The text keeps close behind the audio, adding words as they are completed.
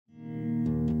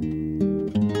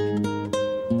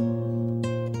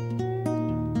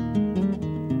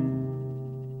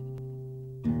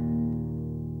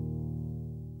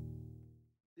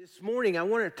morning,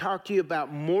 I want to talk to you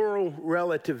about moral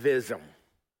relativism.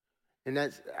 And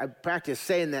I practice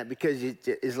saying that because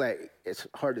it's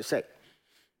hard to say.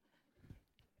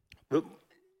 But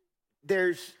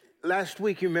last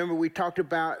week, you remember, we talked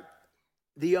about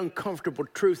the uncomfortable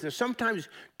truth. And sometimes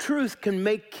truth can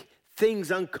make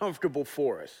things uncomfortable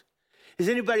for us. Has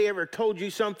anybody ever told you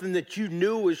something that you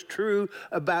knew was true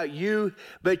about you,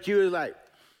 but you were like,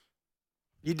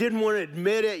 you didn't want to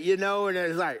admit it, and it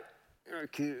was like,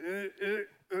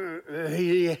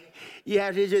 you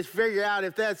have to just figure out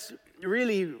if that's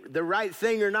really the right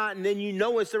thing or not, and then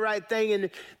it's the right thing, and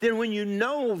then when you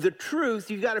know the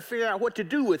truth, you got to figure out what to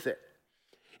do with it.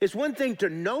 It's one thing to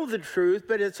know the truth,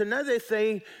 but it's another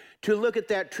thing to look at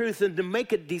that truth and to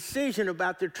make a decision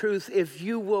about the truth if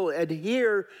you will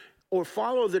adhere or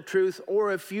follow the truth,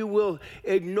 or if you will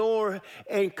ignore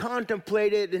and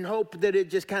contemplate it and hope that it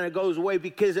just kind of goes away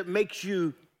because it makes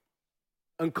you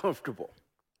uncomfortable.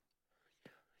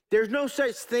 There's no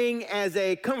such thing as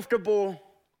a comfortable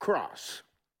cross.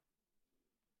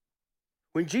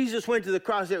 When Jesus went to the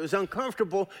cross, it was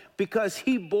uncomfortable because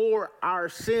he bore our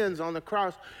sins on the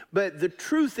cross. But the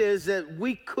truth is that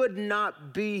we could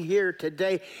not be here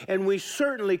today, and we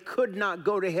certainly could not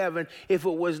go to heaven if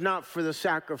it was not for the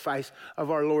sacrifice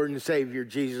of our Lord and Savior,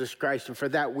 Jesus Christ. And for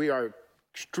that, we are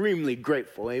extremely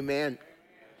grateful. Amen.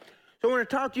 So I want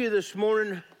to talk to you this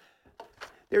morning.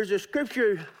 There's a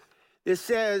scripture that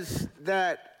says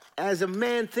that as a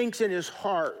man thinks in his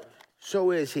heart,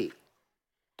 so is he.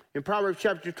 In Proverbs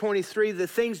chapter 23, the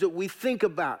things that we think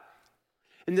about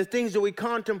and the things that we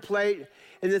contemplate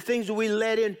and the things that we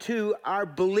let into our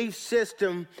belief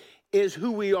system is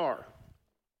who we are.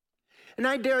 And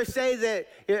I dare say that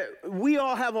we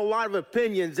all have a lot of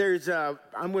opinions. There's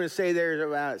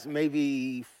about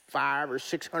maybe 500 or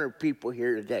 600 people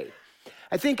here today.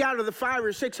 I think out of the 500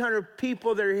 or 600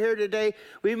 people that are here today,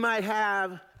 we might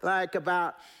have like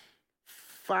about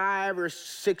 500 or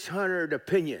 600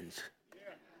 opinions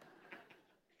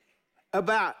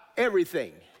about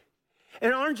everything.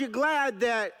 And aren't you glad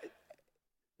that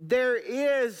there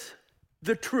is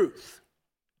the truth?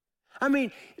 I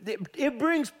mean, it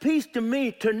brings peace to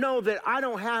me to know that I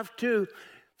don't have to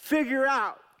figure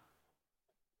out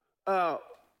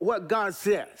what God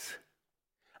says.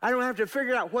 I don't have to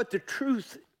figure out what the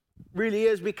truth really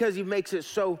is because he makes it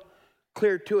so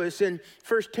clear to us. In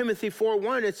 1 Timothy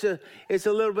 4:1, it's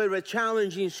a little bit of a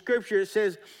challenging scripture. It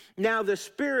says, now the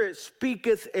Spirit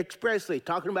speaketh expressly,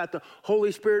 talking about the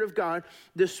Holy Spirit of God.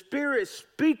 The Spirit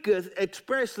speaketh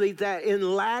expressly that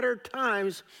in latter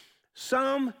times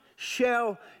some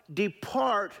shall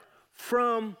depart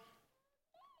from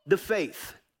the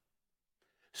faith.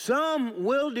 Some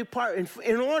will depart.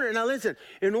 In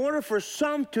order for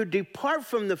some to depart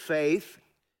from the faith,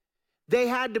 they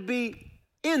had to be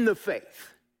in the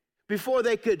faith before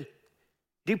they could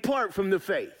depart from the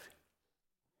faith.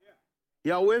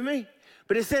 Y'all with me?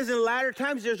 But it says in latter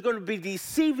times there's going to be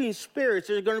deceiving spirits.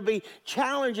 There's going to be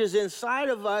challenges inside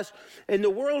of us, and the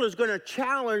world is going to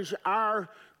challenge our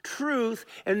truth,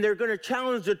 and they're going to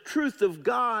challenge the truth of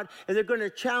God, and they're going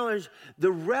to challenge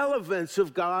the relevance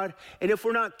of God. And if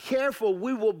we're not careful,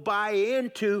 we will buy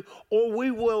into, or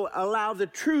we will allow the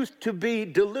truth to be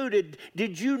diluted.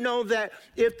 Did you know that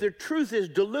if the truth is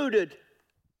diluted,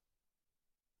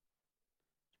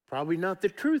 probably not the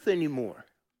truth anymore?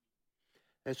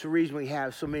 That's the reason we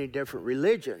have so many different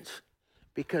religions,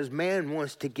 because man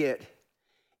wants to get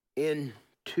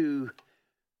into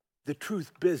the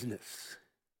truth business.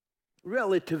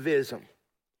 Relativism.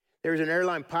 There's an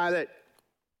airline pilot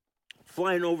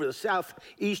flying over the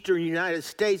southeastern United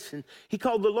States, and he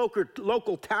called the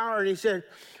local tower, and he said,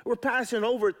 we're passing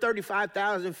over at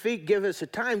 35,000 feet, give us a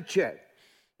time check.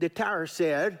 The tower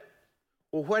said,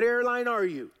 well, what airline are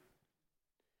you?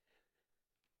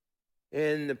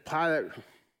 And the pilot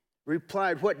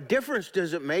replied, what difference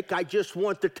does it make? I just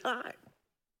want the time.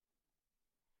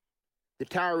 The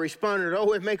tower responded,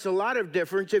 oh, it makes a lot of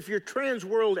difference. If you're Trans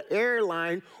World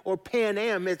Airline or Pan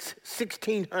Am, it's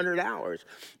 1,600 hours.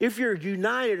 If you're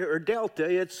United or Delta,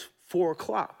 it's 4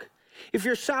 o'clock. If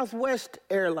you're Southwest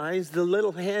Airlines, the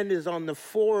little hand is on the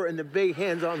 4 and the big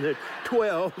hand's on the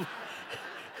 12.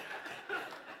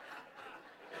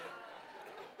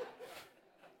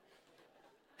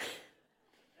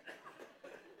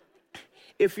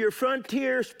 If you're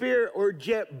Frontier, Spirit, or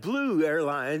JetBlue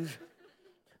Airlines,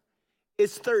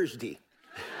 it's Thursday.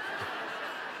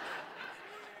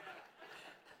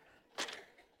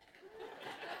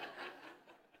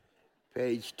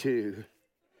 Page 2.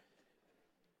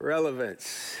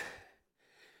 Relevance.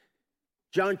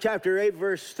 John chapter 8,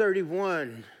 verse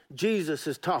 31. Jesus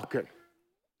is talking.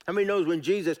 How many knows when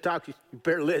Jesus talks, you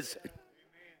better listen?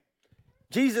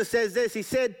 Jesus says this. He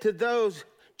said to those,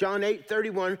 John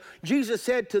 8:31, Jesus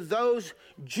said to those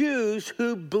Jews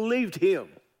who believed him.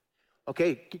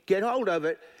 Okay, get hold of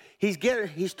it.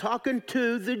 He's talking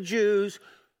to the Jews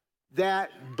that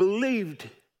believed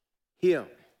him.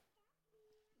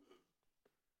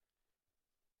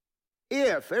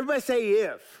 If, everybody say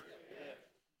if.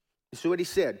 This is what he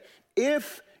said.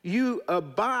 If you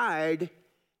abide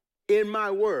in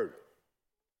my word.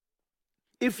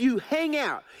 If you hang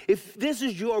out, if this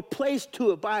is your place to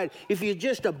abide, if you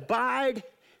just abide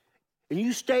and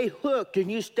you stay hooked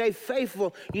and you stay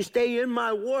faithful, you stay in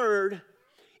my word,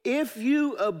 if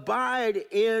you abide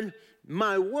in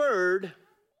my word,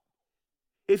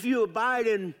 if you abide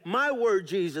in my word,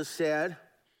 Jesus said,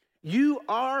 you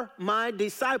are my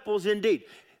disciples indeed.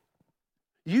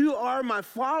 You are my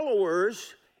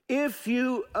followers if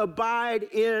you abide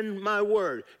in my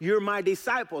word. You're my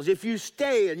disciples. If you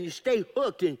stay and you stay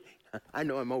hooked, and I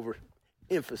know I'm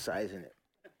overemphasizing it.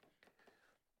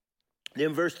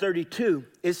 In verse 32,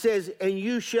 it says, and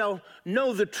you shall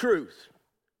know the truth.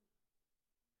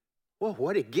 Well,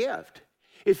 what a gift.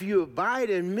 If you abide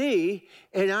in me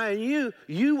and I in you,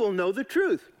 you will know the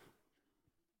truth.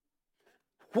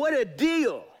 What a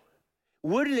deal.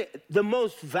 Wouldn't it, the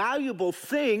most valuable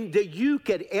thing that you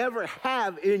could ever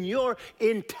have in your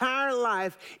entire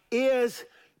life is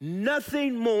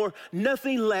nothing more,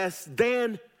 nothing less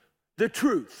than the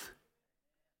truth.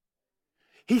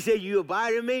 He said, you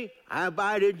abide in me, I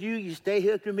abide in you, you stay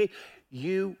hooked in me,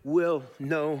 you will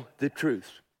know the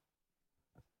truth.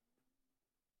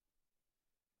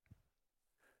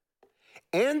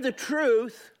 And the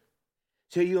truth,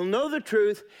 so you'll know the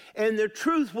truth, and the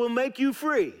truth will make you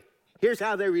free. Here's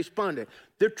how they responded.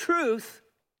 The truth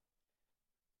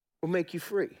will make you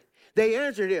free. They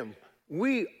answered him,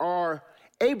 we are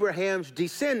Abraham's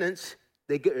descendants.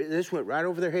 This went right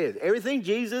over their head. Everything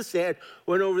Jesus said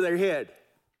went over their head.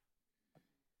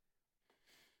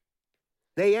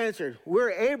 They answered, we're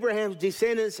Abraham's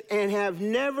descendants and have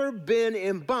never been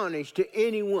in bondage to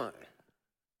anyone.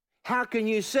 How can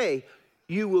you say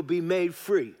you will be made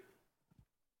free?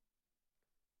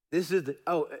 This is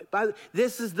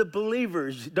the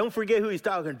believers. Don't forget who he's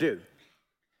talking to.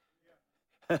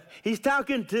 He's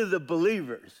talking to the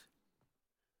believers.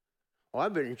 Oh,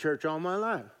 I've been in church all my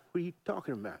life. What are you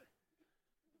talking about?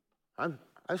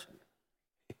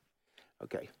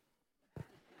 Okay.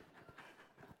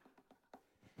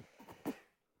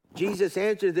 Jesus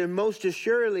answered them, most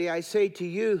assuredly I say to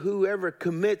you, whoever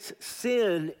commits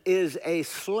sin is a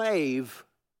slave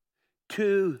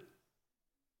to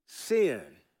sin.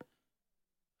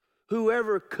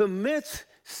 Whoever commits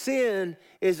sin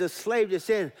is a slave to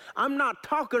sin. I'm not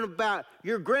talking about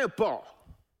your grandpa.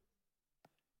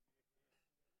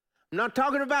 I'm not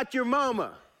talking about your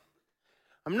mama.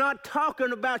 I'm not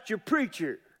talking about your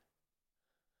preacher.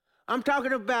 I'm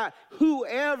talking about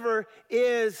whoever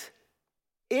is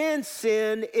in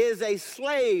sin is a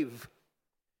slave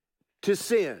to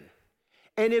sin.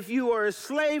 And if you are a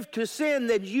slave to sin,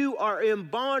 then you are in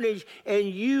bondage and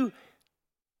you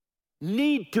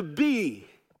need to be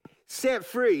set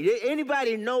free.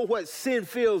 Anybody know what sin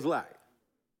feels like?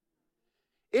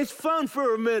 It's fun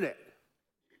for a minute.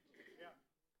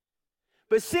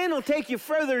 But sin will take you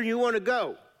further than you want to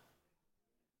go.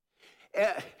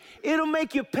 It'll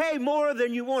make you pay more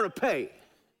than you want to pay.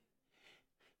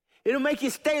 It'll make you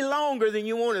stay longer than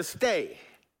you want to stay.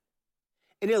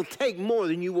 And it'll take more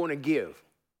than you want to give.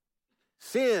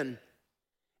 Sin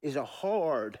is a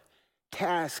hard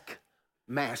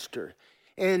taskmaster.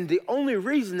 And the only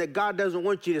reason that God doesn't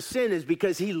want you to sin is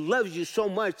because he loves you so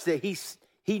much that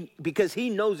because he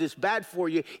knows it's bad for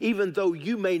you, even though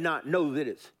you may not know that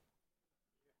it's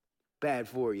bad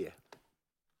for you.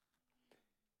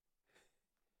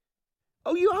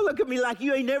 Oh, you all look at me like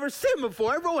you ain't never sinned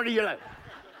before. Every one of you like,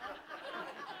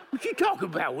 what you talking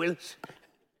about, Willis?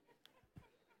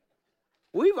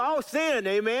 We've all sinned,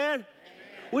 amen? Amen.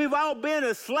 We've all been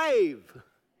a slave.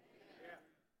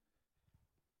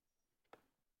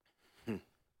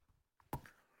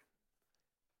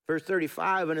 Verse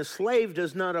 35, and a slave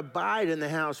does not abide in the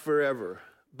house forever,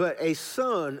 but a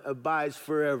son abides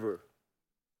forever.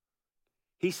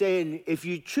 He's saying if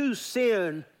you choose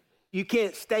sin, you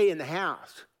can't stay in the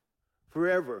house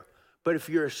forever. But if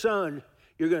you're a son,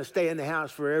 you're going to stay in the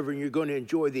house forever and you're going to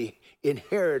enjoy the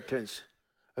inheritance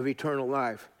of eternal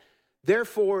life.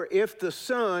 Therefore, if the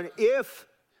Son,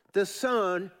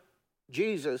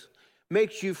 Jesus,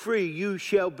 makes you free, you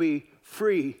shall be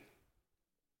free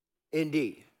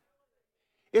indeed.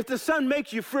 If the Son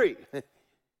makes you free,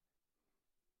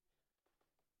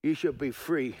 you shall be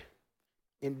free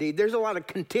indeed. There's a lot of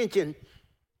contention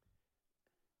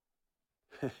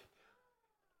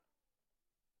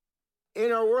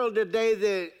in our world today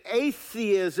that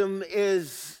atheism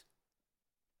is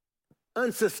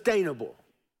unsustainable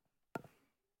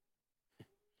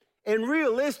and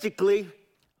realistically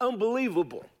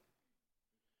unbelievable.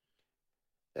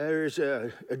 There's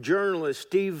a journalist,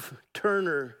 Steve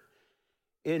Turner,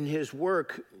 in his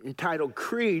work entitled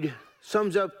Creed,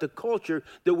 sums up the culture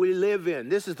that we live in.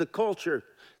 This is the culture.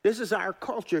 This is our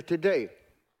culture today.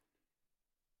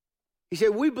 He said,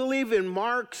 we believe in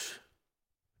Marx,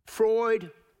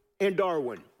 Freud, and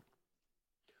Darwin.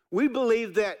 We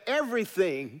believe that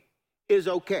everything is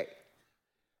okay,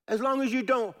 as long as you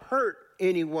don't hurt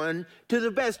anyone to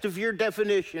the best of your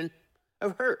definition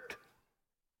of hurt.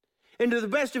 And to the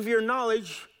best of your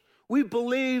knowledge, we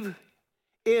believe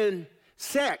in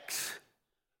sex.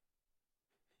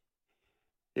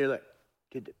 You're like,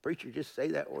 did the preacher just say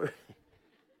that word?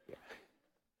 Yeah.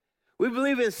 We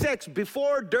believe in sex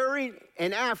before, during,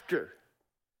 and after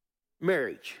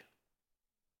marriage.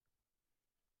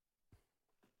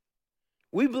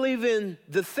 We believe in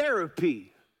the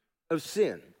therapy of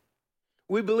sin.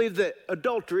 We believe that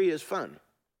adultery is fun.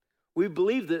 We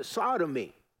believe that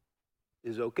sodomy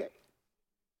is okay.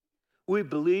 We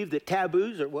believe that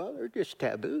taboos they're just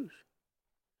taboos.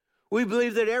 We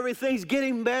believe that everything's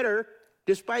getting better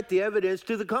despite the evidence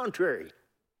to the contrary.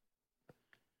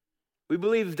 We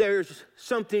believe there's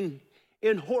something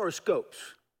in horoscopes,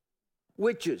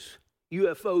 witches,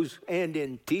 UFOs, and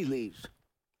in tea leaves.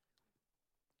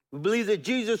 We believe that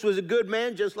Jesus was a good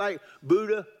man, just like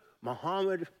Buddha,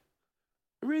 Muhammad,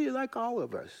 really like all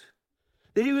of us.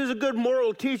 That he was a good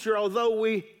moral teacher, although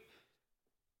we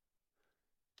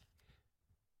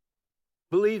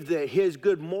believe that his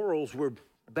good morals were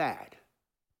bad.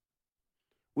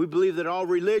 We believe that all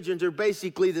religions are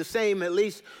basically the same, at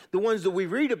least the ones that we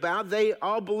read about. They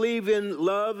all believe in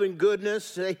love and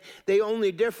goodness. They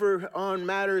only differ on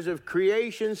matters of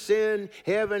creation, sin,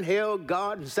 heaven, hell,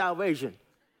 God, and salvation.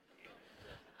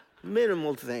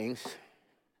 Minimal things.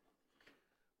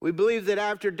 We believe that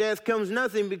after death comes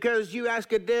nothing, because you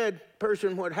ask a dead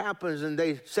person what happens and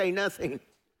they say nothing.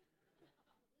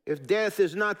 If death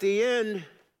is not the end,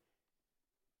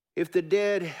 if the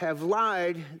dead have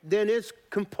lied, then it's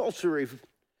compulsory.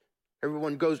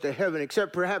 Everyone goes to heaven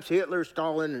except perhaps Hitler,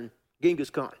 Stalin, and Genghis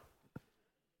Khan.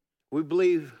 We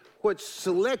believe what's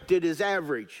selected is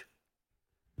average.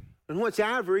 And what's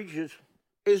average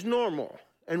is normal.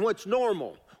 And what's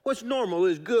normal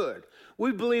is good.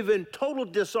 We believe in total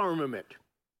disarmament.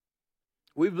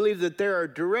 We believe that there are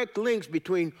direct links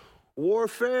between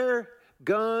warfare,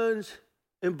 guns,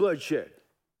 and bloodshed.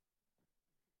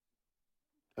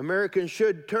 Americans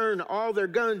should turn all their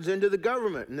guns into the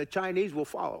government, and the Chinese will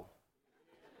follow.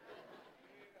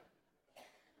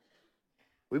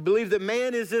 We believe that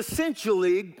man is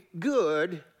essentially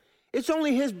good. It's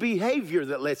only his behavior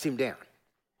that lets him down.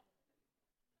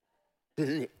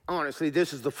 Honestly,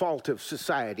 this is the fault of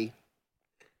society.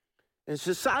 And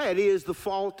society is the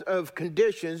fault of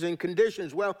conditions, and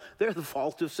conditions, well, they're the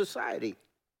fault of society.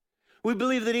 We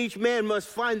believe that each man must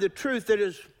find the truth that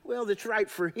is, that's right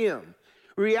for him.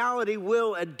 Reality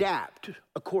will adapt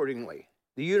accordingly.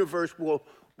 The universe will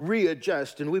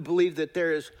readjust, and we believe that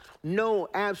there is no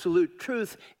absolute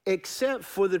truth except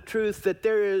for the truth that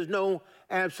there is no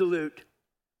absolute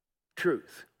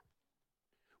truth.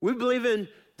 We believe in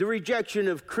the rejection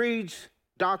of creeds,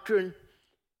 doctrine,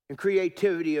 and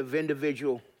creativity of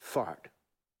individual thought.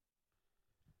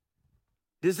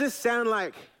 Does this sound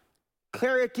like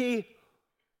clarity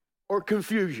or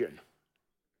confusion?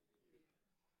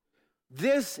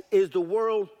 This is the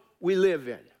world we live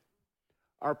in.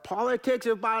 Our politics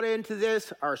have bought into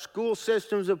this. Our school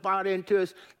systems have bought into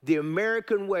us. The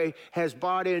American way has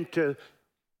bought into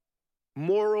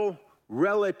moral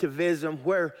relativism,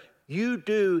 where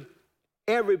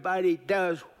everybody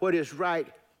does what is right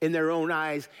in their own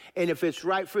eyes. And if it's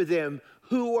right for them,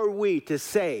 who are we to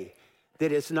say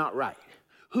that it's not right?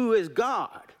 Who is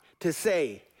God to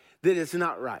say that it's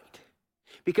not right?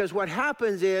 Because what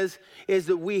happens is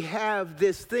that we have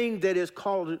this thing that is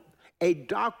called a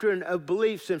doctrine of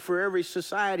beliefs, and for every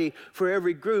society, for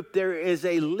every group, there is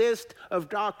a list of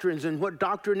doctrines. And what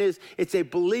doctrine is, it's a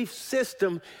belief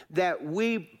system that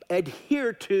we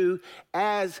adhere to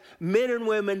as men and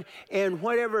women, and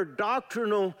whatever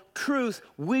doctrinal truth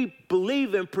we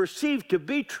believe and perceive to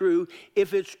be true,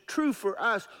 if it's true for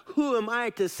us, who am I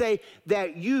to say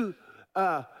that you're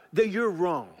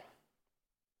wrong?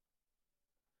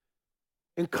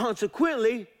 And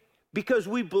consequently, because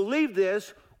we believe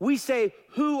this, we say,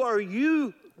 who are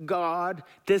you, God,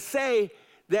 to say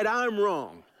that I'm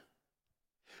wrong?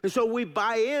 And so we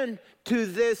buy in to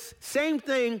this same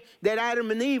thing that Adam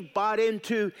and Eve bought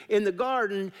into in the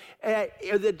garden.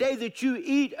 The day that you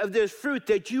eat of this fruit,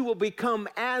 that you will become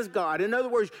as God. In other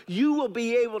words, you will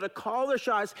be able to call the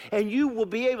shots, and you will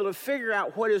be able to figure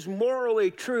out what is morally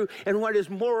true and what is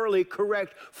morally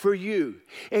correct for you.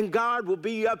 And God will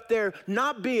be up there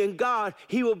not being God.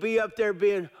 He will be up there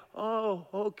being, oh,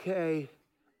 okay,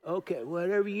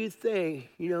 whatever you think,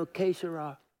 que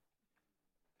sera.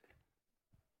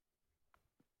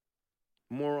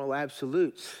 Moral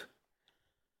absolutes.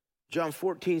 John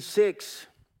 14:6.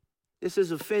 This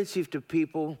is offensive to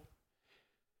people.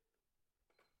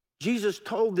 Jesus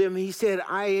told them, he said,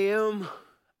 I am.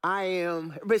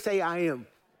 Everybody say, I am.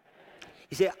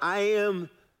 He said, I am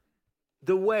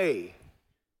the way.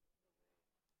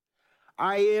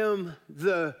 I am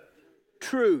the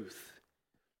truth.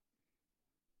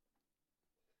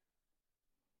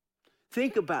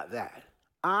 Think about that.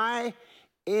 I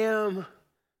am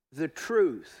the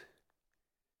truth.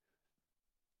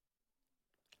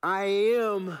 I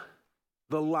am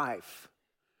the life.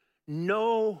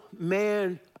 No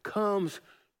man comes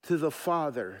to the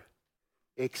Father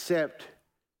except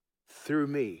through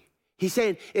me. He's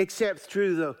saying, except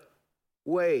through the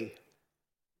way.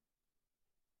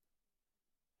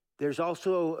 There's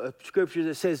also a scripture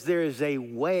that says there is a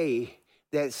way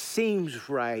that seems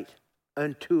right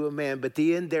unto a man, but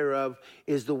the end thereof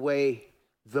is the way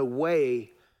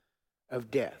of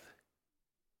death.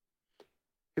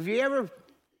 Have you ever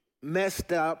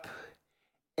messed up,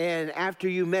 and after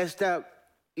you messed up,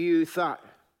 you thought,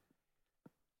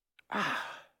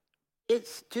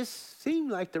 it just seemed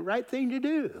like the right thing to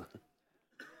do.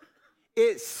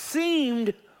 It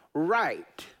seemed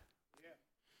right.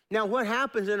 Now, what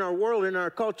happens in our world, in our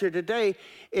culture today,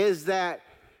 is that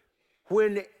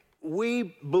when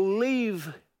we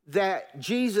believe that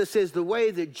Jesus is the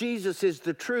way, that Jesus is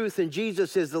the truth, and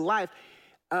Jesus is the life,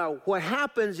 what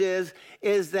happens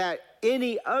is that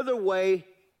any other way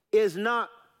is not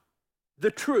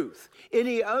the truth.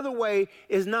 Any other way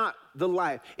is not the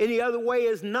life. Any other way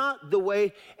is not the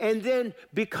way. And then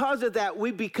because of that,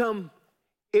 we become,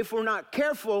 if we're not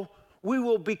careful, we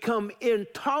will become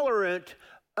intolerant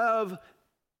of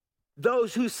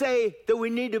those who say that we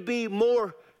need to be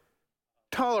more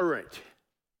tolerant.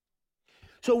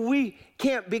 So we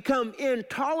can't become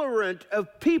intolerant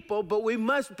of people, but we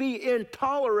must be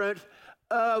intolerant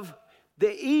of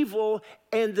the evil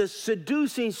and the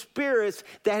seducing spirits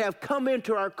that have come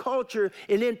into our culture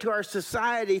and into our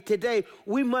society today.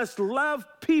 We must love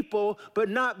people, but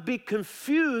not be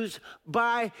confused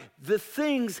by the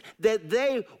things that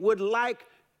they would like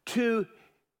to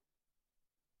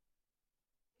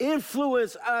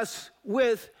influence us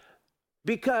with,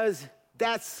 because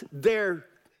that's their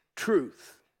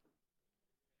truth.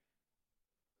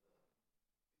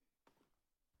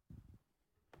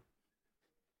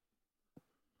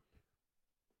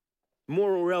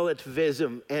 Moral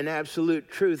relativism and absolute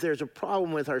truth. There's a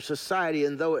problem with our society,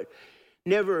 and though it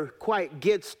never quite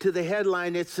gets to the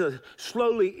headline, it's a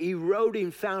slowly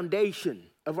eroding foundation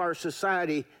of our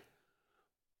society.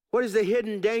 What is the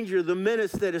hidden danger, the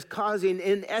menace that is causing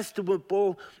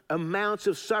inestimable amounts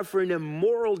of suffering and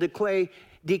moral decay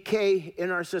in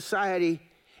our society?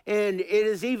 And it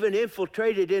is even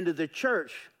infiltrated into the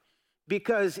church,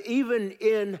 because even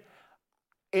in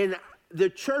the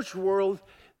church world,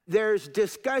 there's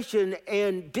discussion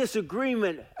and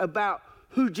disagreement about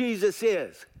who Jesus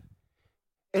is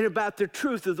and about the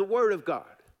truth of the Word of God.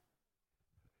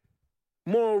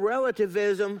 Moral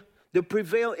relativism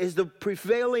is the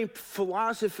prevailing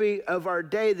philosophy of our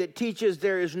day that teaches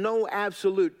there is no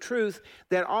absolute truth,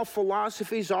 that all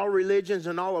philosophies, all religions,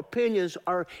 and all opinions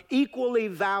are equally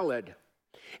valid,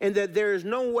 and that there is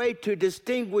no way to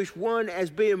distinguish one as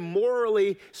being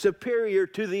morally superior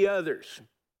to the others.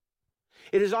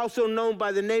 It is also known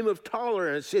by the name of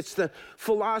tolerance. It's the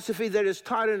philosophy that is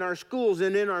taught in our schools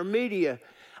and in our media.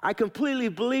 I completely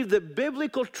believe that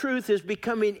biblical truth is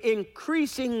becoming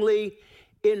increasingly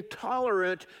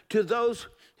intolerant to those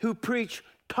who preach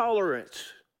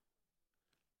tolerance.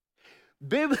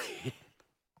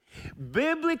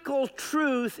 Biblical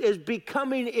truth is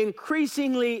becoming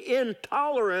increasingly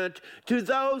intolerant to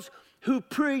those who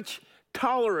preach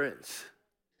tolerance.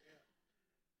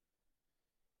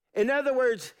 In other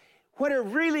words, what it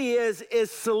really is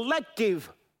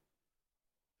selective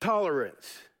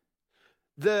tolerance.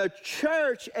 The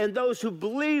church and those who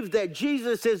believe that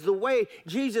Jesus is the way,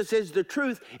 Jesus is the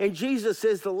truth, and Jesus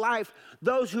is the life,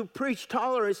 those who preach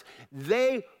tolerance,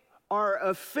 they are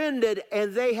offended,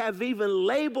 and they have even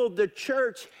labeled the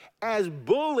church as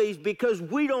bullies because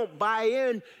we don't buy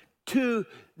in to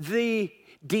the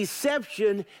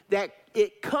deception that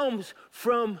it comes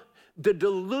from the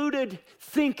deluded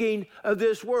thinking of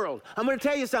this world. I'm going to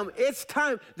tell you something. It's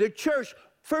time the church,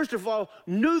 first of all,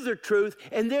 knew the truth,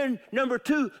 and then, number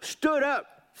two, stood up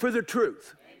for the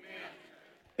truth. Amen.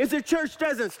 If the church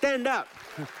doesn't stand up,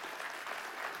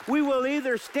 we will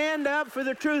either stand up for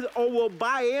the truth or we'll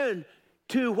buy in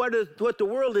to what the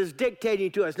world is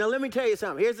dictating to us. Now, let me tell you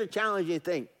something. Here's the challenging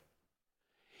thing.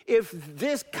 If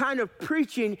this kind of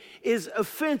preaching is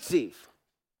offensive,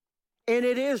 and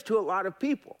it is to a lot of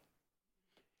people,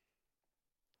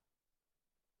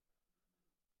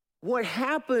 what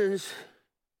happens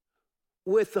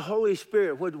with the Holy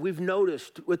Spirit, what we've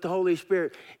noticed with the Holy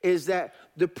Spirit, is that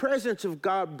the presence of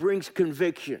God brings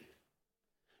conviction.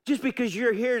 Just because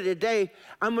you're here today,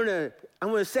 I'm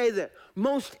gonna say that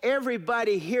most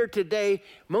everybody here today,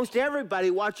 most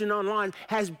everybody watching online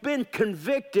has been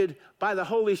convicted by the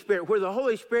Holy Spirit, where the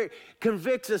Holy Spirit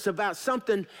convicts us about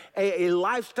something, a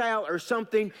lifestyle or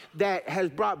something that has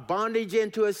brought bondage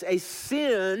into us, a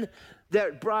sin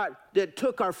that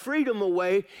took our freedom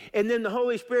away, and then the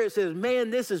Holy Spirit says,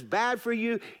 man, this is bad for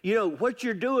you. You know, what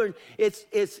you're doing,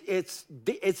 it's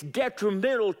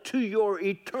detrimental to your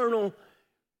eternal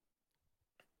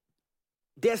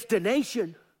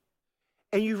destination.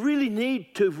 And you really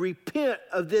need to repent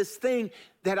of this thing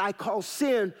that I call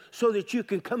sin so that you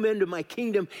can come into my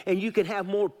kingdom and you can have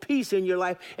more peace in your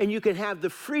life and you can have the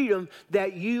freedom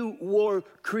that you were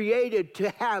created to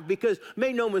have. Because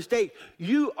make no mistake,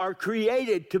 you are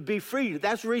created to be free.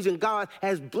 That's the reason God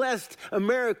has blessed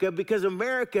America, because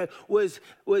America was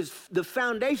the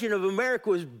foundation of America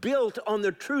was built on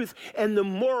the truth and the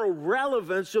moral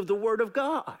relevance of the Word of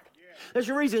God. That's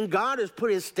the reason God has put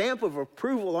his stamp of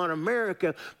approval on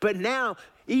America. But now,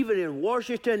 even in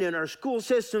Washington, in our school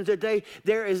system today,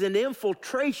 there is an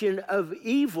infiltration of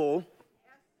evil.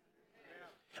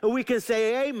 And we can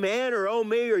say amen or oh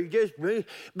me or just me.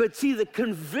 But see, the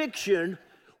conviction,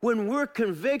 when we're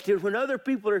convicted, when other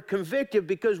people are convicted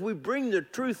because we bring the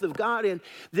truth of God in,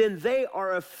 then they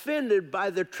are offended by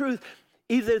the truth.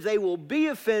 Either they will be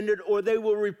offended or they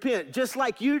will repent. Just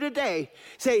like you today.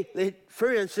 Say,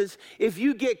 for instance, if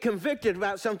you get convicted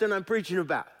about something I'm preaching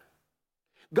about,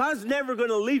 God's never going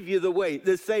to leave you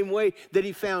the same way that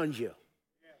he found you.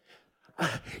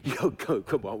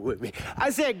 Come on with me. I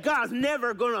said God's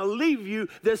never going to leave you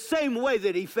the same way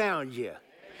that he found you.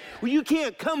 Well, you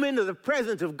can't come into the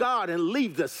presence of God and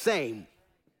leave the same.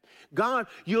 God,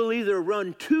 you'll either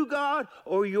run to God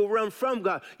or you'll run from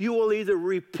God. You will either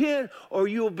repent or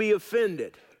you'll be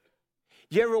offended.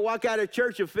 You ever walk out of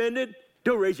church offended?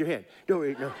 Don't raise your hand. Don't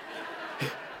raise, no.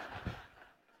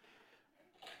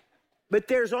 But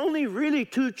there's only really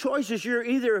two choices. You're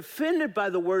either offended by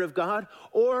the Word of God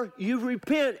or you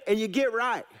repent and you get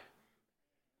right.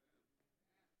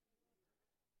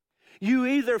 You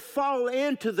either fall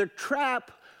into the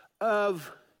trap of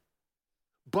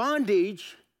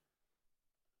bondage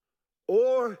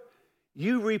or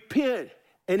you repent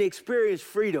and experience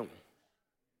freedom.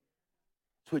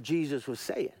 That's what Jesus was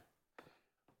saying.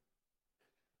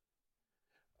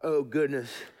 Oh, goodness.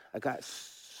 I got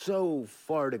so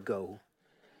far to go.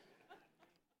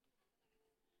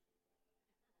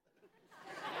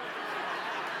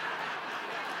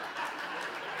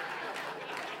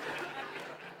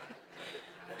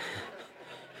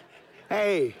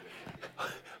 Hey,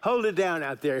 hold it down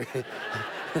out there.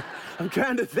 I'm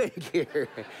trying to think here.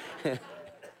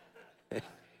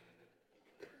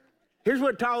 Here's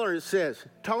what tolerance says.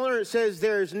 Tolerance says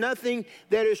there is nothing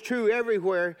that is true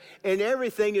everywhere, and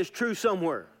everything is true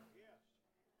somewhere.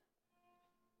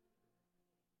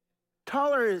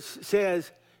 Tolerance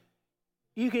says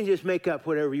you can just make up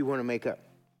whatever you want to make up.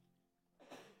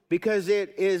 Because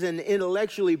it is an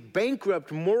intellectually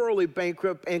bankrupt, morally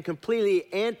bankrupt, and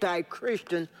completely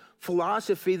anti-Christian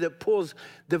philosophy that pulls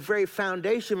the very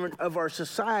foundation of our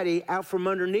society out from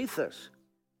underneath us.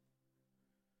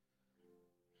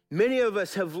 Many of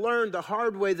us have learned the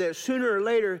hard way that sooner or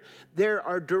later there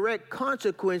are direct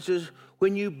consequences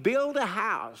when you build a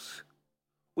house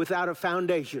without a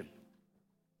foundation.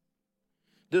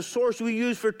 The source we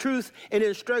use for truth and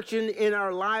instruction in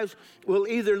our lives will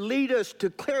either lead us to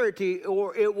clarity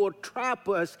or it will trap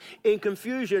us in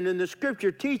confusion. And the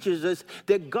scripture teaches us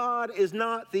that God is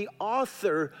not the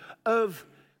author of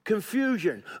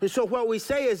confusion. And so what we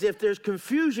say is if there's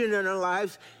confusion in our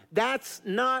lives, that's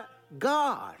not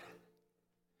God.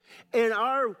 And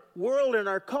our world and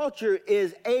our culture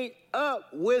is ate up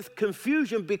with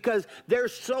confusion because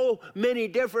there's so many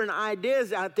different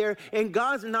ideas out there, and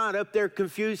God's not up there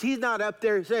confused. He's not up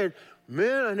there saying,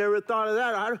 Man, I never thought of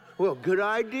that. Well, good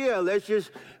idea.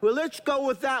 Let's go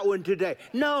with that one today.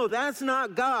 No, that's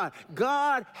not God.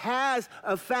 God has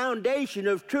a foundation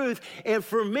of truth. And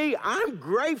for me, I'm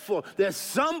grateful that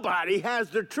somebody has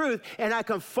the truth and I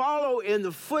can follow in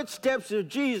the footsteps of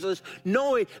Jesus,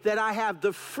 knowing that I have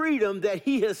the freedom that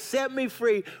he has set me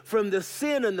free from the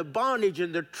sin and the bondage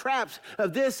and the traps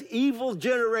of this evil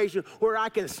generation, where I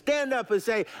can stand up and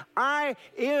say, I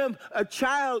am a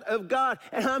child of God,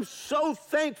 and I'm so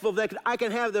thankful that I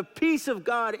can have the peace of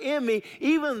God in me,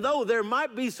 even though there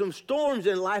might be some storms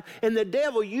in life. And the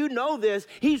devil, you know this,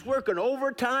 he's working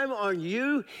overtime on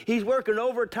you. He's working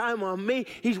overtime on me.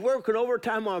 He's working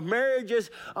overtime on marriages,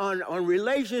 on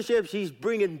relationships. He's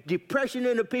bringing depression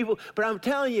into people. But I'm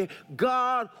telling you,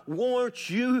 God wants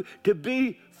you to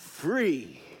be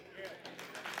free.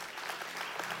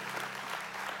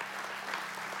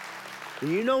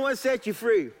 And you know what sets you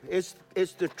free? It's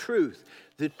the truth.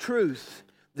 The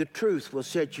truth will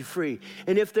set you free.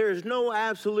 And if there is no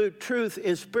absolute truth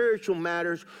in spiritual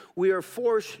matters, we are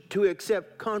forced to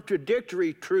accept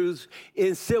contradictory truths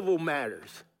in civil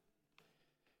matters.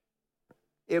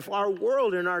 If our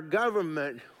world and our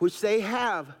government, which they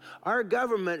have, our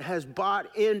government has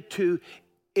bought into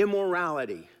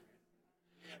immorality.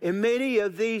 And many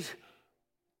of these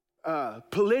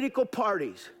political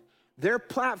parties, their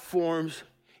platforms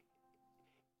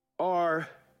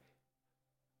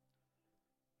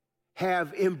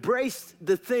have embraced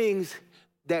the things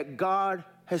that God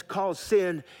has called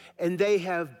sin, and they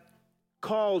have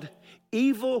called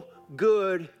evil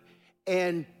good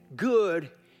and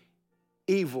good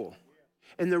evil.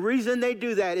 And the reason they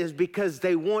do that is because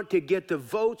they want to get the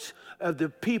votes of the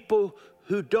people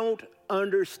who don't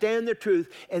understand the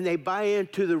truth, and they buy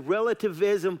into the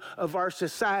relativism of our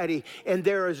society, and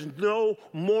there is no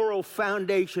moral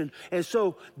foundation. And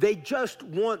so they just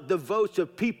want the votes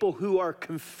of people who are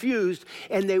confused,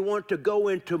 and they want to go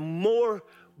into more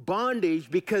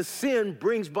bondage, because sin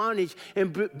brings bondage.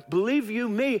 And believe you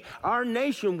me, our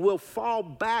nation will fall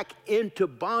back into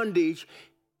bondage,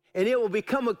 and it will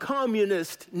become a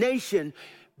communist nation.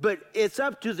 But it's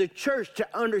up to the church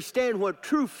to understand what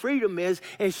true freedom is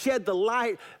and shed the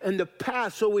light and the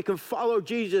path so we can follow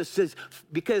Jesus,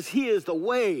 because he is the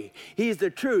way, he is the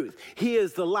truth, he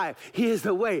is the life, he is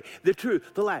the way, the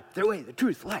truth, the life, the way, the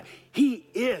truth, the life. He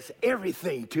is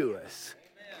everything to us.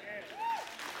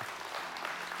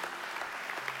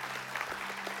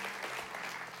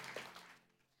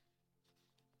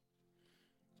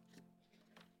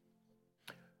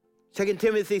 2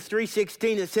 Timothy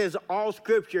 3:16, it says all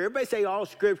scripture. Everybody say all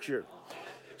scripture.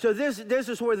 So this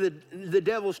is where the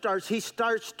devil starts. He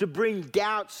starts to bring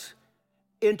doubts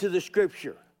into the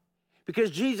scripture. Because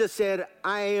Jesus said,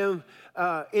 I am,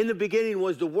 in the beginning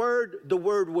was the Word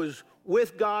was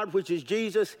with God, which is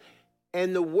Jesus,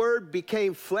 and the Word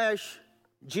became flesh.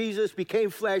 Jesus became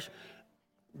flesh,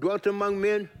 dwelt among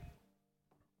men. It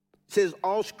says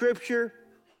all scripture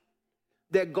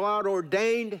that God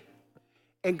ordained,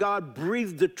 and God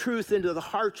breathed the truth into the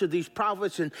hearts of these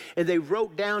prophets, and they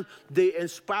wrote down the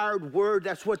inspired word.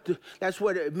 That's what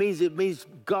it means. It means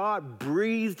God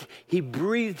breathed. He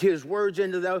breathed his words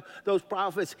into those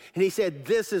prophets, and he said,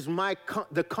 this is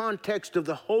the context of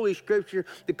the Holy Scripture,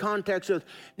 the context of,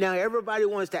 now everybody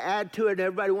wants to add to it, and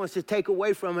everybody wants to take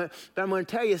away from it, but I'm going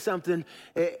to tell you something.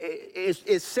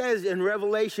 It says in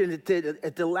Revelation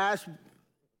at the last,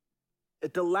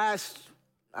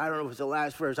 I don't know if it's the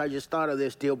last verse, I just thought of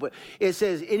this deal, but it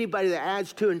says anybody that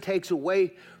adds to and takes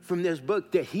away from this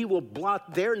book, that he will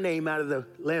blot their name out of the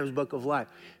Lamb's book of life.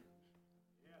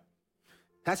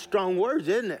 That's strong words,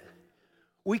 isn't it?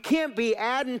 We can't be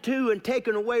adding to and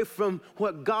taking away from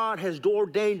what God has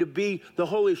ordained to be the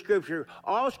Holy Scripture.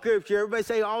 All Scripture, everybody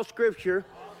say all Scripture.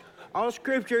 All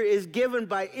Scripture is given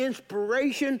by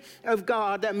inspiration of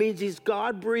God. That means it's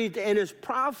God-breathed and is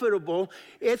profitable.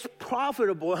 It's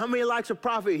profitable. How many likes a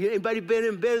profit? Anybody been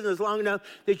in business long enough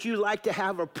that you like to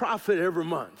have a profit every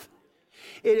month?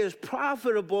 It is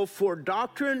profitable for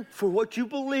doctrine, for what you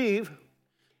believe,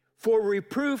 for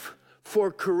reproof, for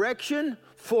correction,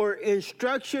 for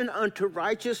instruction unto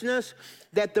righteousness,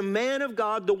 that the man of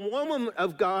God, the woman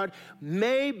of God,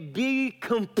 may be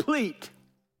complete,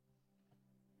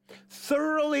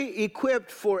 thoroughly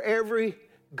equipped for every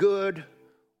good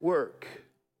work.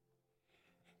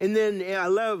 And then I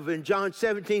love in John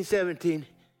 17:17,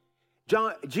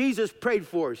 Jesus prayed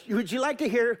for us. Would you like to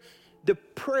hear the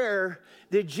prayer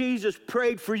that Jesus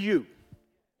prayed for you?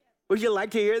 Would you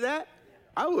like to hear that?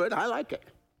 I would. I like it.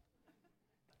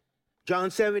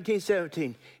 John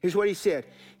 17:17. Here's what he said.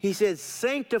 He said,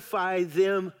 sanctify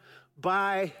them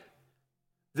by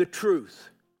the truth.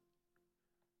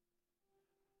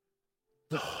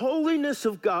 The holiness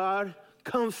of God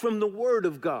comes from the Word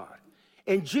of God.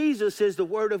 And Jesus is the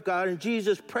Word of God, and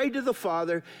Jesus prayed to the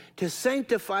Father to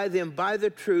sanctify them by the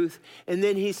truth. And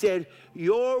then he said,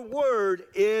 your Word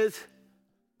is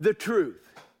the truth.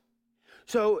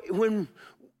 So when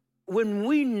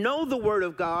we know the Word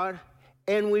of God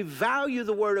and we value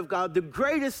the Word of God, the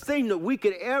greatest thing that we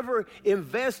could ever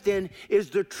invest in is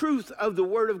the truth of the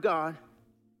Word of God.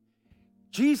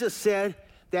 Jesus said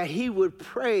that he would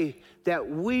pray that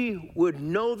we would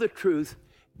know the truth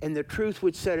and the truth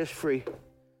would set us free.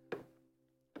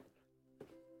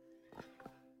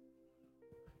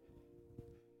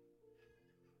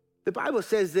 The Bible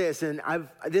says this, and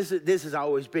this has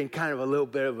always been kind of a little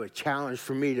bit of a challenge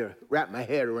for me to wrap my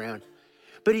head around.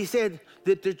 But he said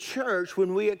that the church,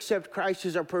 when we accept Christ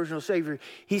as our personal Savior,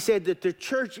 he said that the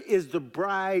church is the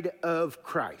bride of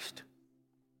Christ.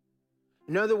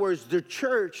 In other words, the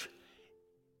church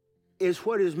is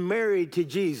what is married to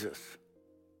Jesus.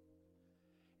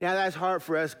 Now, that's hard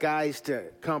for us guys to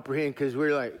comprehend because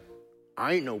we're like,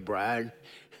 I ain't no bride.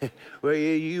 Well,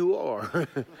 yeah, you are.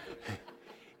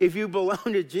 If you belong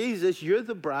to Jesus, you're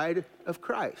the bride of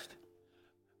Christ.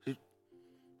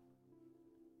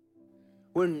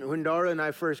 When Dara and I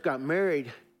first got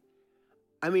married,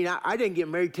 I mean, I didn't get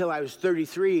married till I was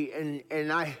 33,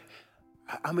 and I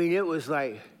mean, it was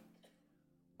like,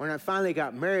 when I finally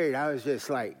got married, I was just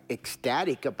like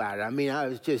ecstatic about it. I mean, I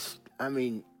was just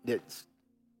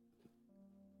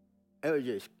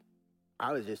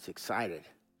excited.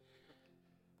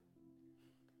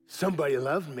 Somebody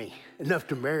loved me enough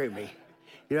to marry me.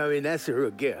 You know what I mean? That's a real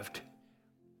gift.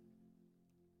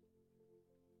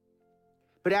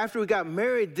 But after we got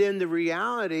married, then the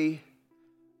reality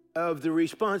of the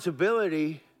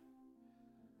responsibility,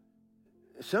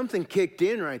 something kicked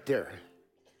in right there.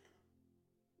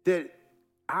 That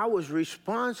I was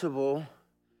responsible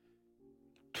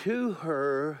to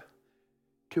her,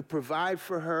 to provide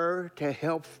for her, to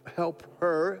help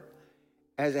her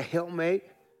as a helpmate,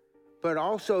 but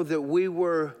also that we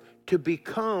were to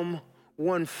become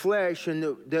one flesh and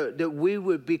that we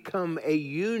would become a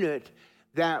unit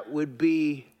that would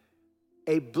be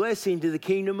a blessing to the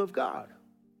kingdom of God.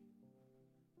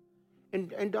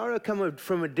 And Dara come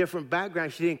from a different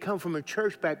background. She didn't come from a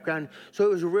church background, so it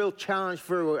was a real challenge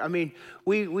for her. I mean,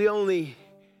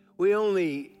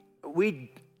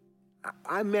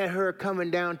 I met her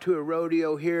coming down to a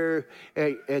rodeo here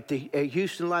at the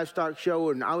Houston Livestock Show,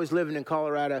 and I was living in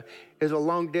Colorado. It's a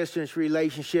long-distance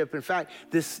relationship. In fact,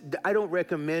 I don't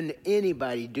recommend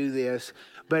anybody do this,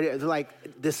 but it was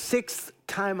like the sixth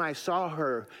time I saw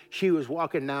her, she was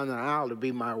walking down the aisle to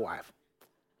be my wife.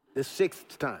 The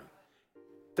sixth time.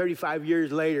 35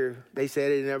 years later, they said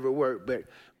it never worked,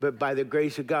 but by the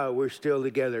grace of God, we're still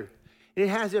together. And it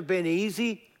hasn't been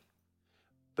easy,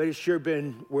 but it's sure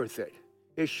been worth it.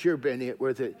 It's sure been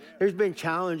worth it. There's been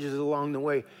challenges along the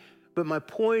way. But my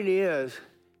point is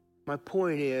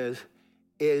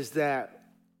that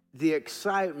the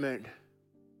excitement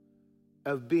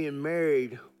of being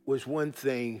married was one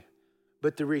thing,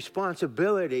 but the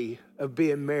responsibility of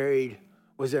being married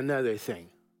was another thing.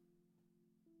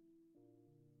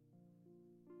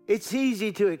 It's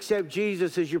easy to accept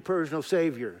Jesus as your personal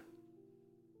Savior,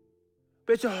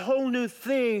 but it's a whole new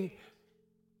thing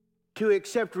to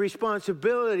accept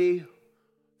responsibility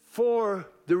for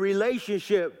the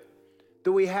relationship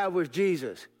that we have with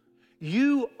Jesus.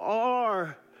 You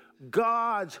are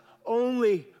God's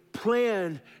only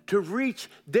plan to reach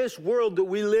this world that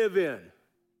we live in.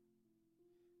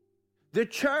 The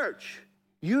church,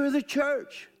 you're the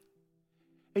church.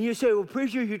 And you say, well,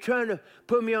 preacher, you're trying to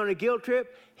put me on a guilt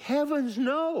trip? Heavens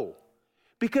no.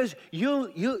 Because oh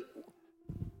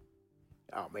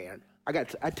man, I got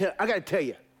to tell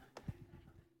you.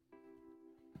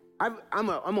 I'm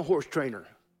a horse trainer.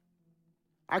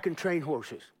 I can train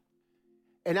horses.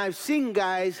 And I've seen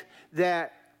guys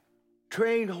that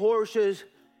trained horses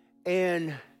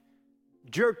and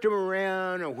jerked them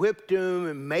around and whipped them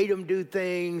and made them do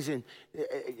things. And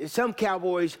some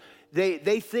cowboys,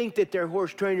 they think that they're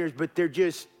horse trainers, but they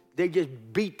just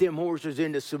beat them horses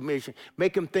into submission,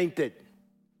 make them think that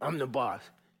I'm the boss.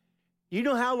 You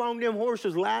know how long them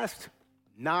horses last?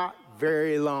 Not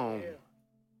very long.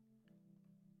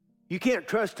 You can't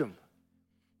trust him.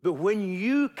 But when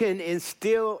you can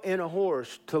instill in a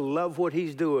horse to love what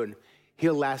he's doing,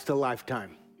 he'll last a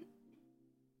lifetime.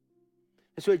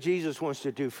 That's what Jesus wants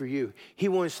to do for you. He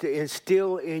wants to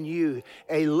instill in you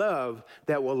a love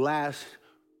that will last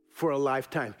for a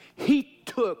lifetime. He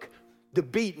took the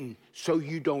beating so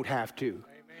you don't have to. Amen.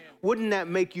 Wouldn't that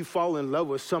make you fall in love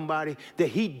with somebody that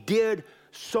he did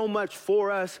so much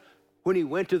for us when he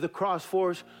went to the cross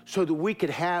for us so that we could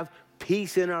have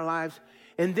peace in our lives.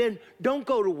 And then don't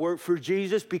go to work for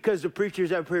Jesus because the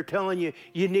preacher's up here telling you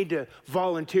you need to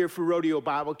volunteer for Rodeo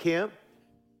Bible Camp.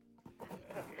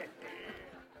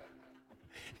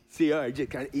 See, I just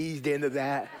kind of eased into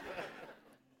that.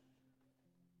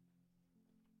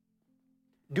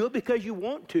 Do it because you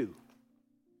want to.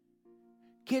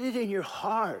 Get it in your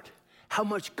heart how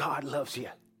much God loves you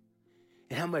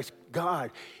and how much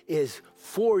God is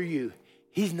for you.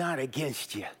 He's not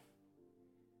against you.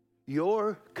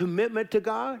 Your commitment to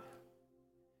God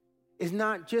is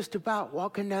not just about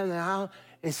walking down the aisle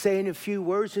and saying a few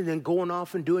words and then going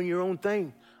off and doing your own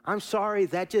thing. I'm sorry,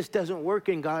 that just doesn't work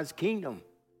in God's kingdom.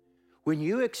 When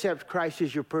you accept Christ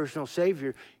as your personal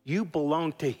Savior, you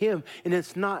belong to him. And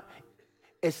it's not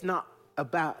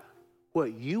about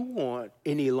what you want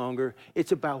any longer.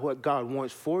 It's about what God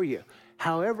wants for you.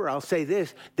 However, I'll say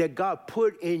this, that God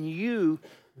put in you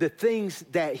the things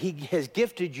that he has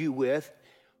gifted you with,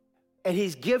 and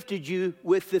he's gifted you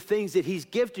with the things that he's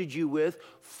gifted you with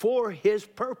for his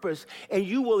purpose. And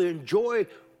you will enjoy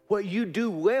what you do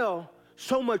well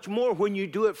so much more when you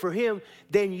do it for him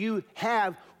than you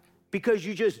have because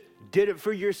you just did it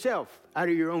for yourself out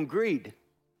of your own greed.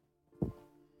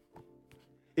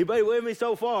 Anybody with me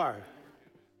so far?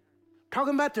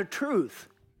 Talking about the truth.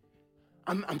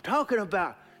 I'm talking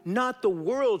about not the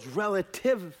world's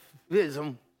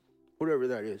relativism, whatever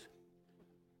that is.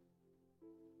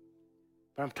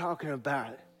 But I'm talking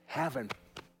about having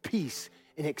peace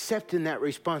and accepting that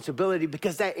responsibility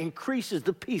because that increases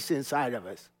the peace inside of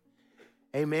us.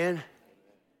 Amen?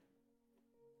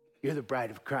 You're the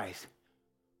bride of Christ.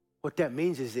 What that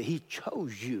means is that he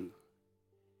chose you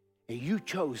and you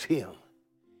chose him.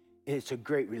 And it's a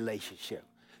great relationship.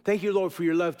 Thank you, Lord, for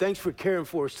your love. Thanks for caring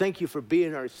for us. Thank you for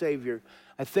being our Savior.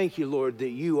 I thank you, Lord, that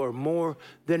you are more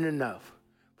than enough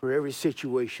for every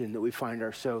situation that we find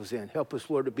ourselves in. Help us,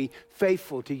 Lord, to be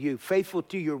faithful to you, faithful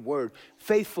to your word,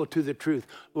 faithful to the truth.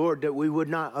 Lord, that we would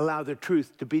not allow the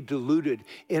truth to be diluted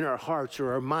in our hearts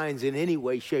or our minds in any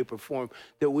way, shape, or form,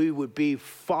 that we would be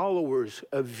followers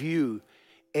of you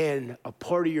and a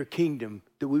part of your kingdom,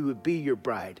 that we would be your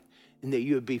bride, and that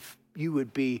you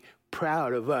would be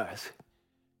proud of us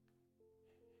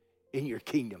in your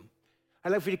kingdom.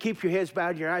 I'd like for you to keep your heads bowed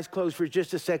and your eyes closed for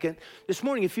just a second. This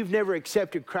morning, if you've never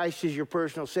accepted Christ as your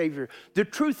personal Savior, the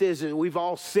truth is that we've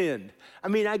all sinned. I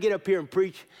mean, I get up here and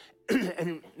preach,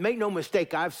 and make no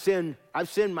mistake, I've sinned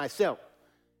myself.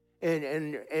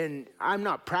 And I'm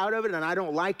not proud of it, and I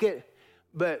don't like it,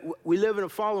 but we live in a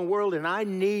fallen world, and I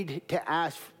need to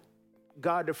ask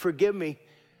God to forgive me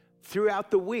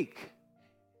throughout the week.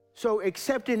 So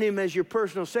accepting him as your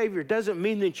personal Savior doesn't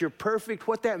mean that you're perfect.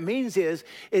 What that means is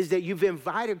that you've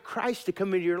invited Christ to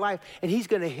come into your life, and he's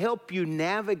going to help you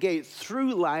navigate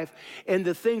through life and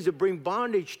the things that bring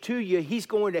bondage to you. He's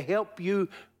going to help you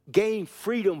gain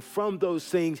freedom from those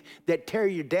things that tear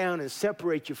you down and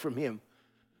separate you from him.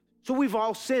 So we've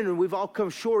all sinned and we've all come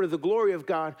short of the glory of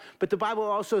God. But the Bible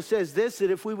also says this,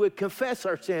 that if we would confess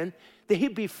our sin, that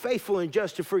he'd be faithful and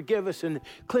just to forgive us and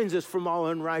cleanse us from all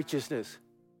unrighteousness.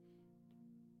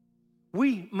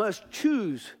 We must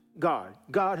choose God.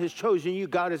 God has chosen you.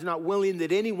 God is not willing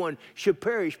that anyone should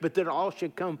perish, but that all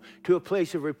should come to a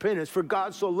place of repentance. For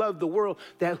God so loved the world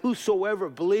that whosoever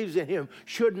believes in him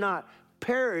should not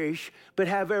perish, but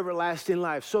have everlasting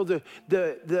life. So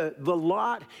the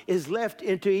lot is left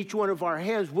into each one of our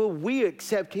hands. Will we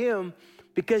accept him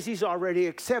because he's already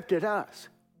accepted us?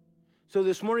 So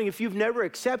this morning, if you've never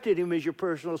accepted him as your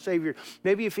personal Savior,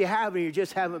 maybe if you have and you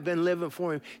just haven't been living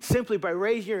for him, simply by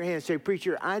raising your hand, say,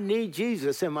 preacher, I need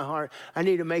Jesus in my heart. I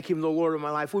need to make him the Lord of my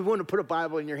life. We want to put a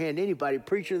Bible in your hand. Anybody,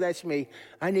 preacher, that's me.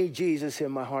 I need Jesus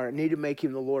in my heart. I need to make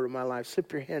him the Lord of my life.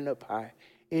 Slip your hand up high.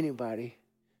 Anybody?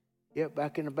 Yep,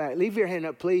 back in the back. Leave your hand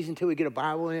up, please, until we get a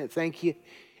Bible in it. Thank you.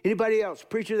 Anybody else?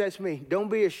 Preacher, that's me. Don't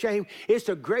be ashamed. It's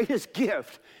the greatest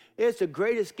gift. It's the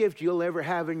greatest gift you'll ever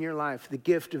have in your life, the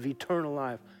gift of eternal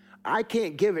life. I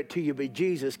can't give it to you, but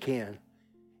Jesus can.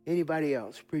 Anybody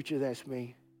else? Preacher, that's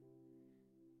me.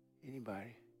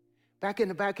 Anybody? Back in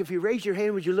the back, if you raise your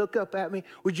hand, would you look up at me?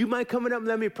 Would you mind coming up and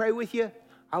let me pray with you?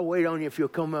 I'll wait on you if you'll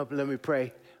come up and let me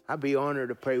pray. I'd be honored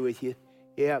to pray with you.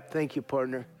 Yeah, thank you,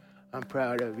 partner. I'm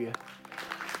proud of you.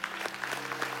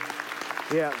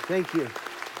 Yeah, thank you.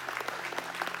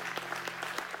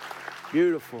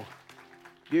 Beautiful.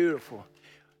 Beautiful.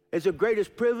 It's the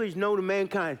greatest privilege known to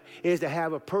mankind is to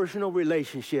have a personal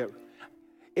relationship.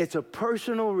 It's a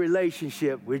personal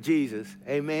relationship with Jesus.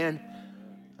 Amen.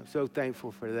 I'm so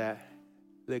thankful for that.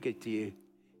 Look at you.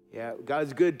 Yeah,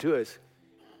 God's good to us.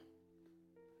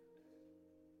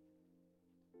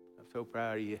 I'm so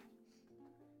proud of you.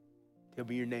 Tell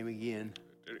me your name again.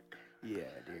 Derek. Yeah,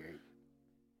 Derek.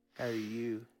 How are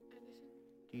you?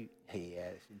 Hey,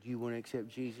 Addison, do you want to accept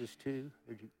Jesus too?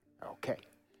 Okay.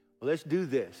 Well, let's do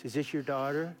this. Is this your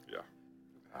daughter? Yeah.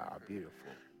 Ah, beautiful.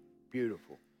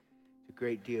 Beautiful. It's a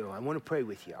great deal. I want to pray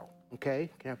with y'all. Okay?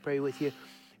 Can I pray with you?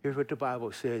 Here's what the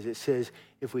Bible says. It says,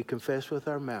 if we confess with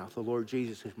our mouth the Lord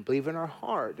Jesus and believe in our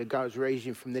heart that God's raised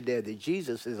him from the dead, that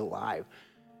Jesus is alive,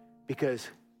 because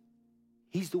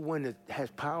he's the one that has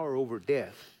power over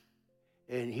death.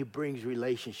 And he brings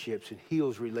relationships and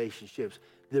heals relationships.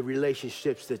 The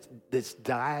relationships that's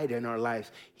died in our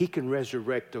lives, he can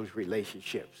resurrect those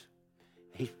relationships.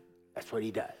 That's what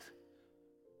he does.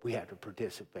 We have to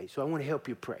participate. So I want to help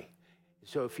you pray.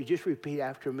 So if you just repeat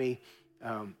after me,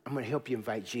 I'm going to help you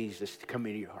invite Jesus to come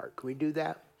into your heart. Can we do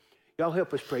that? Y'all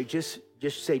help us pray. Just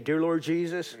say, dear Lord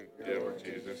Jesus. Dear Lord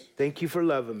Jesus. Thank you for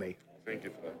loving me. Thank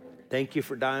you for loving me. Thank you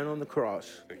for dying on the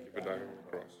cross. Thank you for dying on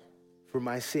the cross. For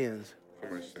my sins.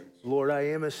 For my sins. Lord, I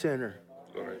am a sinner.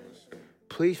 Lord, I am a sinner.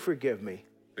 Please forgive me.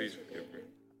 Please forgive me.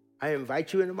 I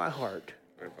invite you into my heart.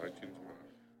 I invite you into my heart.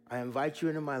 I invite you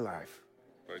into my life.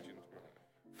 I invite you into my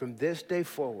life. From this day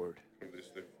forward, From this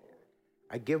day forward,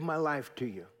 I give my life to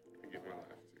you. I give my life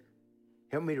to you.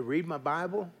 Help me to read my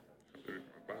Bible, Help me read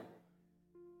my Bible,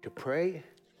 to pray, to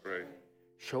pray,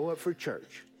 show up for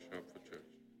church, show up for church,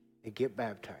 and get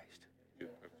baptized.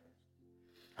 get baptized.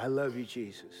 I love you,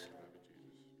 Jesus. I love you,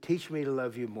 Jesus. Teach me to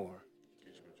love you more.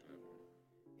 Teach me to love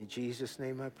you. In Jesus'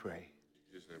 name I pray.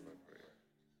 In Jesus' name I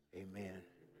pray. Amen.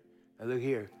 Now look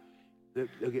here.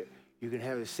 Look at, you can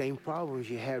have the same problems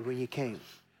you had when you came,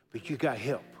 but you got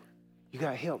help. You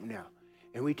got help now.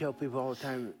 And we tell people all the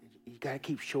time, you got to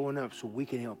keep showing up so we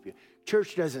can help you.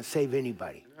 Church doesn't save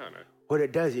anybody. No. What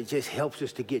it does, it just helps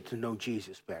us to get to know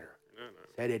Jesus better. No.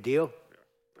 Is that a deal?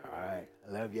 Yeah. All right.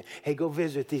 I love you. Hey, go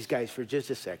visit these guys for just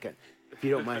a second, if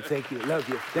you don't mind. Thank you. Love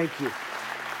you. Thank you.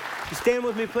 You stand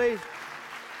with me, please.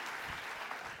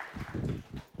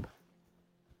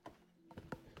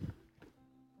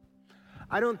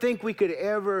 I don't think we could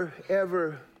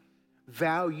ever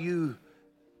value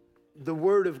the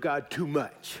Word of God too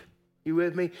much. You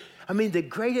with me? I mean, the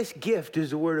greatest gift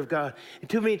is the Word of God. And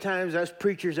too many times us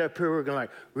preachers up here, we're going like,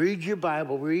 read your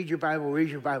Bible, read your Bible, read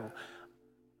your Bible.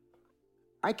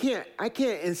 I can't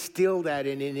instill that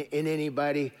in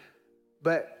anybody.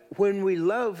 But when we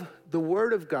love the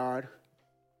Word of God,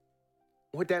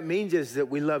 what that means is that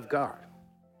we love God,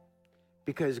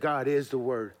 because God is the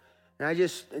Word. And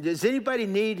does anybody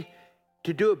need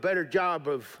to do a better job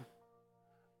of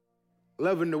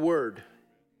loving the Word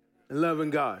and loving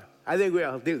God? I think we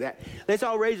all do that. Let's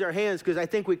all raise our hands, because I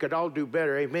think we could all do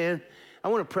better. Amen. I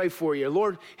want to pray for you.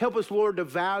 Lord, help us, Lord, to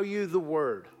value the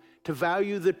Word, to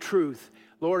value the truth.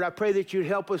 Lord, I pray that you'd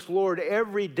help us, Lord,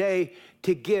 every day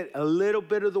to get a little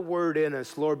bit of the Word in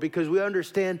us, Lord, because we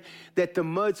understand that the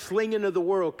mudslinging of the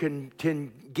world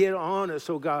can get on us,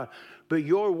 oh God. But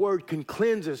your Word can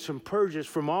cleanse us and purge us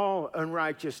from all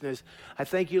unrighteousness. I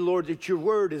thank you, Lord, that your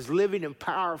Word is living and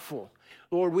powerful.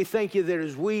 Lord, we thank you that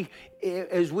as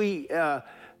we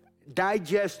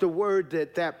digest the Word,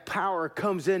 that power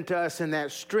comes into us and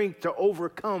that strength to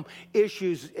overcome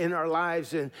issues in our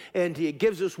lives, and it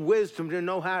gives us wisdom to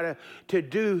know how to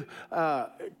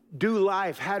do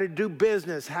life, how to do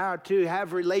business, how to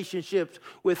have relationships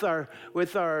with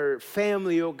our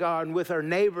family, oh God, and with our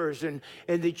neighbors, and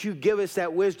that you give us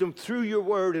that wisdom through your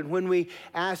Word. And when we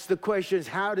ask the questions,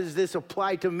 how does this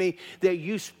apply to me, that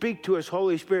you speak to us,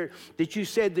 Holy Spirit, that you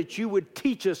said that you would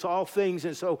teach us all things.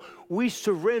 And so we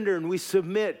surrender and we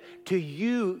submit to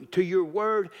you, to your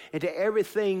Word, and to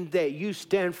everything that you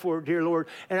stand for, dear Lord.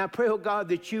 And I pray, oh God,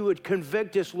 that you would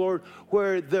convict us, Lord,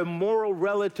 where the moral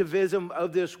relativism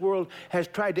of this world has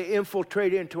tried to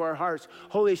infiltrate into our hearts.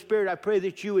 Holy Spirit, I pray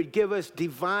that you would give us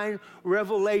divine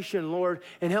revelation, Lord,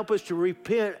 and help us to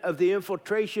repent of the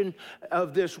infiltration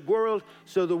of this world,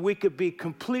 so that we could be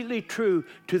completely true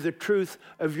to the truth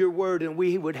of your Word, and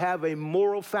we would have a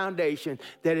moral foundation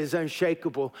that is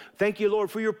unshakable. Thank you,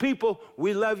 Lord, for your people.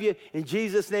 We love you. In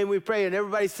Jesus' name we pray. And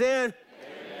everybody said,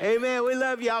 Amen. We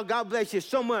love y'all. God bless you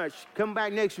so much. Come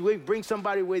back next week. Bring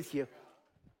somebody with you.